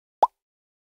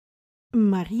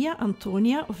Maria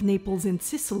Antonia of Naples and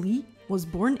Sicily was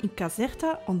born in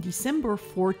Caserta on December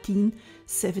 14,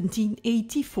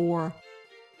 1784.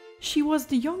 She was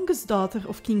the youngest daughter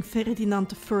of King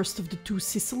Ferdinand I of the two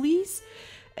Sicilies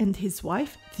and his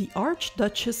wife, the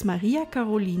Archduchess Maria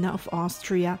Carolina of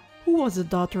Austria, who was a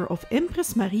daughter of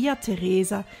Empress Maria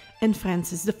Theresa and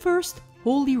Francis I,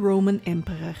 Holy Roman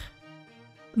Emperor.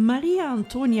 Maria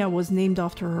Antonia was named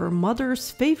after her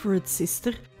mother's favorite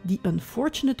sister, the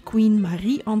unfortunate Queen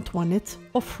Marie Antoinette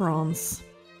of France.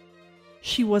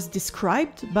 She was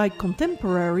described by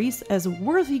contemporaries as a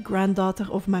worthy granddaughter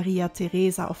of Maria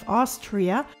Theresa of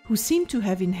Austria, who seemed to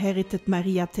have inherited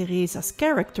Maria Theresa's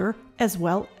character as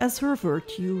well as her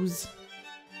virtues.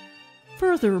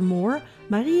 Furthermore,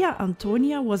 Maria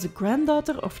Antonia was a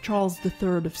granddaughter of Charles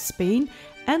III of Spain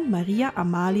and Maria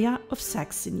Amalia of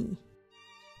Saxony.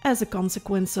 As a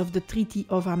consequence of the Treaty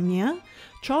of Amiens,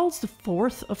 Charles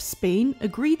IV of Spain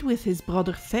agreed with his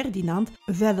brother Ferdinand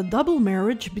that a double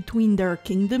marriage between their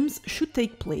kingdoms should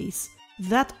take place,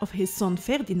 that of his son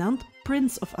Ferdinand,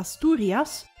 Prince of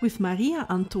Asturias, with Maria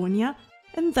Antonia,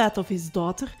 and that of his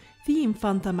daughter, the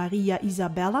Infanta Maria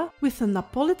Isabella, with the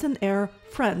Napolitan heir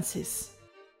Francis.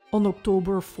 On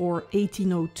October 4,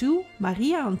 1802,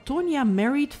 Maria Antonia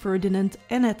married Ferdinand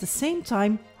and at the same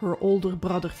time her older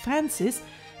brother Francis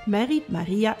married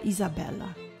Maria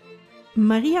Isabella.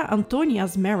 Maria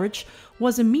Antonia's marriage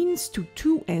was a means to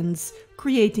two ends,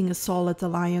 creating a solid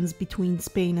alliance between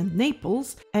Spain and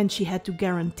Naples, and she had to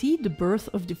guarantee the birth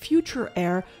of the future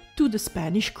heir to the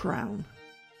Spanish crown.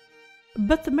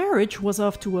 But the marriage was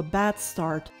off to a bad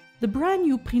start. The brand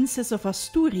new Princess of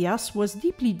Asturias was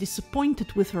deeply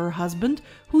disappointed with her husband,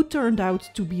 who turned out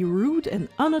to be rude and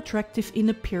unattractive in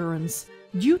appearance.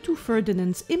 Due to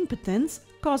Ferdinand's impotence,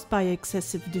 caused by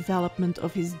excessive development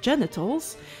of his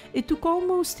genitals, it took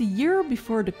almost a year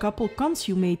before the couple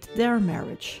consummated their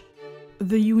marriage.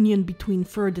 The union between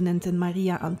Ferdinand and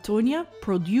Maria Antonia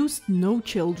produced no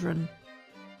children.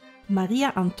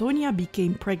 Maria Antonia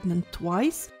became pregnant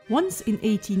twice, once in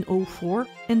 1804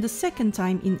 and the second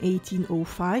time in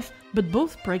 1805, but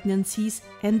both pregnancies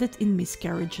ended in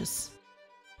miscarriages.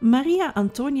 Maria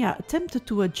Antonia attempted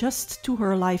to adjust to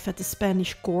her life at the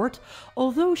Spanish court,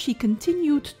 although she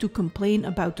continued to complain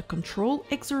about the control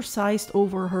exercised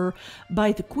over her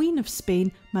by the Queen of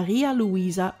Spain, Maria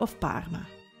Luisa of Parma.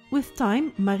 With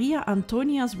time, Maria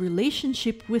Antonia's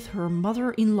relationship with her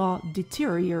mother-in-law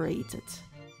deteriorated.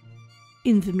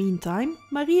 In the meantime,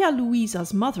 Maria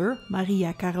Luisa's mother,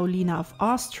 Maria Carolina of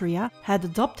Austria, had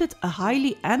adopted a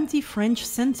highly anti-French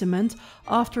sentiment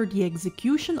after the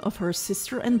execution of her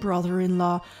sister and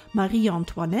brother-in-law, Marie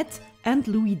Antoinette and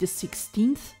Louis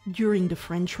XVI, during the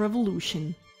French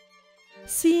Revolution.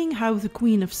 Seeing how the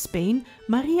Queen of Spain,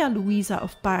 Maria Luisa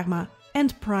of Parma,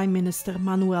 and Prime Minister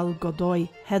Manuel Godoy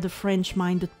had a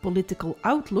French-minded political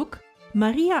outlook,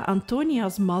 Maria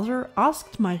Antonia's mother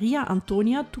asked Maria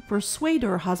Antonia to persuade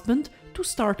her husband to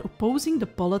start opposing the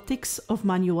politics of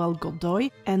Manuel Godoy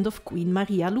and of Queen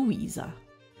Maria Luisa.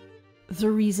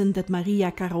 The reason that Maria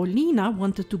Carolina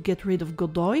wanted to get rid of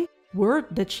Godoy were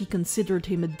that she considered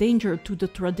him a danger to the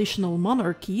traditional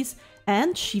monarchies,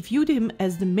 and she viewed him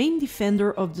as the main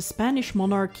defender of the Spanish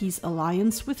monarchy's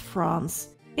alliance with France.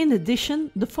 In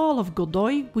addition, the fall of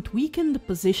Godoy would weaken the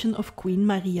position of Queen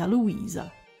Maria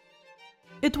Luisa.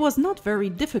 It was not very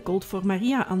difficult for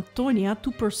Maria Antonia to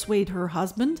persuade her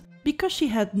husband, because she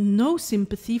had no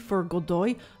sympathy for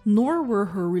Godoy, nor were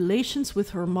her relations with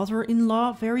her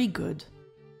mother-in-law very good.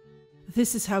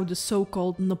 This is how the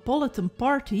so-called Napolitan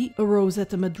party arose at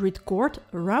the Madrid court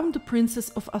around the Princess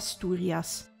of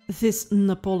Asturias. This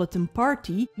Napolitan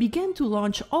party began to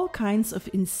launch all kinds of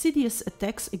insidious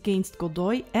attacks against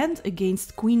Godoy and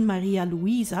against Queen Maria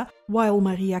Luisa, while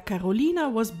Maria Carolina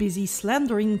was busy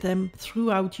slandering them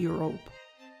throughout Europe.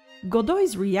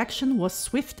 Godoy's reaction was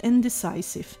swift and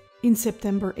decisive. In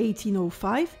September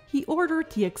 1805, he ordered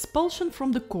the expulsion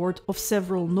from the court of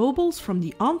several nobles from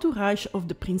the entourage of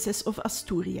the Princess of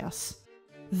Asturias.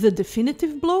 The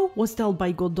definitive blow was dealt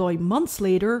by Godoy months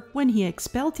later when he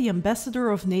expelled the ambassador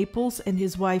of Naples and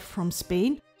his wife from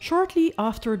Spain, shortly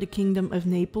after the Kingdom of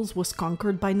Naples was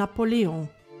conquered by Napoleon.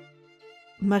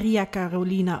 Maria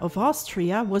Carolina of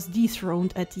Austria was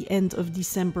dethroned at the end of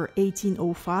December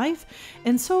 1805,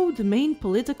 and so the main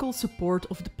political support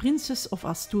of the Princess of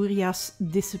Asturias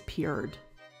disappeared.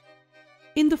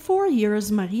 In the 4 years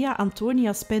Maria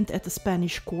Antonia spent at the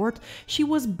Spanish court, she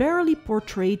was barely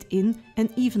portrayed in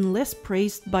and even less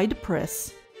praised by the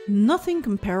press. Nothing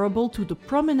comparable to the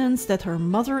prominence that her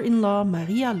mother-in-law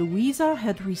Maria Luisa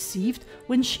had received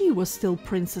when she was still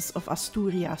Princess of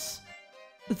Asturias.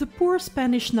 The poor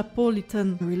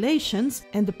Spanish-Napolitan relations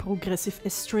and the progressive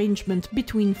estrangement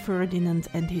between Ferdinand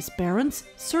and his parents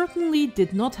certainly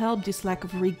did not help this lack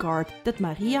of regard that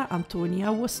Maria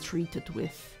Antonia was treated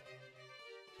with.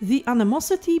 The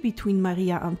animosity between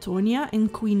Maria Antonia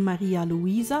and Queen Maria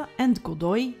Luisa and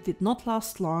Godoy did not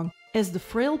last long, as the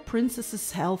frail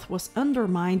princess's health was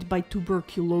undermined by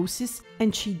tuberculosis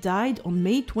and she died on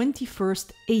May 21,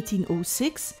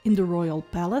 1806 in the royal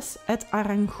palace at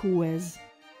Aranjuez.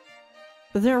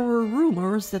 There were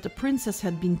rumors that the princess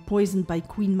had been poisoned by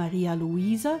Queen Maria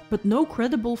Luisa, but no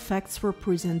credible facts were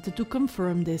presented to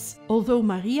confirm this, although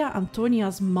Maria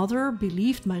Antonia's mother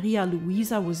believed Maria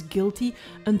Luisa was guilty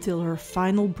until her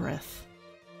final breath.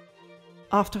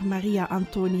 After Maria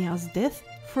Antonia's death,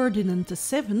 Ferdinand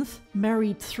VII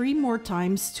married 3 more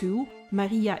times to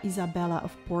Maria Isabella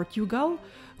of Portugal,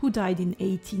 who died in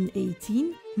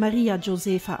 1818, Maria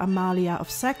Josefa Amalia of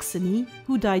Saxony,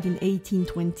 who died in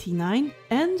 1829,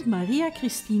 and Maria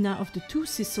Cristina of the 2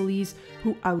 Sicilies,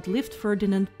 who outlived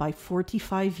Ferdinand by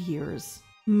 45 years.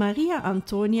 Maria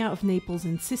Antonia of Naples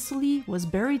and Sicily was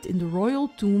buried in the royal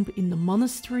tomb in the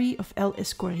monastery of El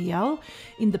Escorial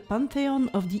in the Pantheon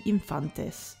of the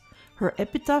Infantes. Her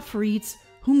epitaph reads,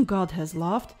 "Whom God has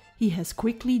loved, he has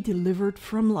quickly delivered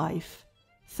from life."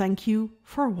 Thank you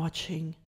for watching.